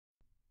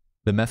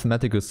The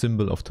mathematical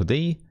symbol of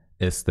today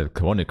is the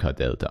Kronecker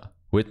Delta,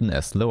 written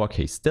as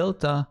lowercase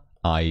delta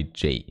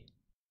ij.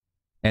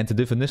 And the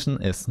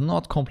definition is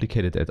not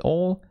complicated at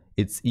all,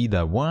 it's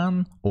either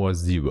 1 or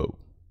 0.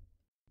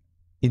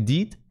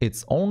 Indeed,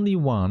 it's only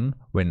 1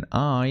 when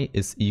I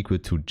is equal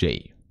to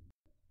j.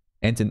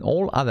 And in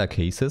all other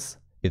cases,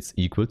 it's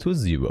equal to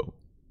 0.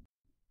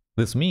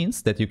 This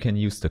means that you can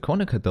use the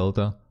Kronecker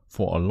Delta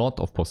for a lot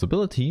of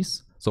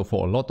possibilities, so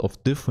for a lot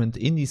of different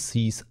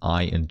indices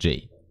I and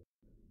j.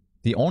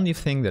 The only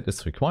thing that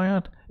is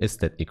required is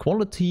that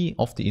equality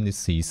of the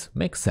indices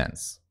makes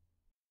sense.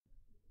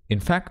 In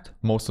fact,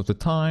 most of the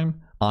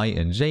time, I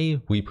and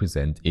j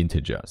represent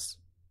integers.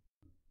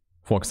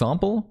 For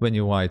example, when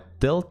you write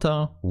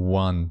delta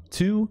 1,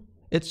 2,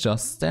 it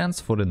just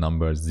stands for the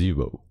number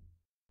 0.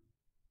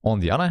 On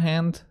the other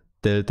hand,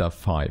 delta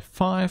 5,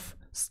 5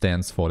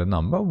 stands for the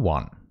number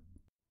 1.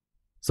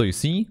 So you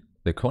see,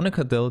 the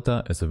Kronecker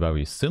Delta is a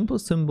very simple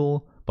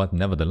symbol, but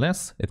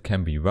nevertheless it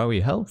can be very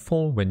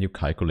helpful when you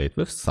calculate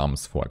with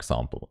sums, for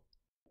example.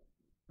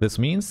 This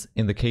means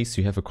in the case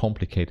you have a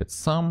complicated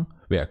sum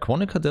where a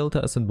Kronecker Delta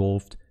is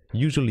involved,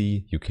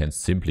 usually you can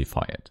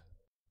simplify it.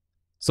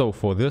 So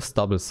for this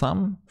double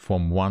sum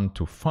from 1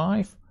 to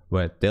 5,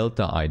 where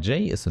delta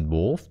ij is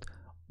involved,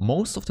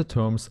 most of the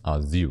terms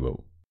are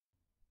 0.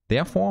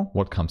 Therefore,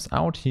 what comes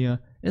out here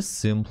is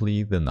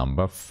simply the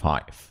number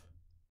 5.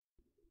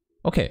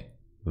 Okay,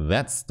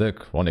 that's the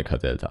Kronecker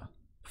Delta.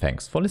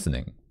 Thanks for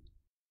listening.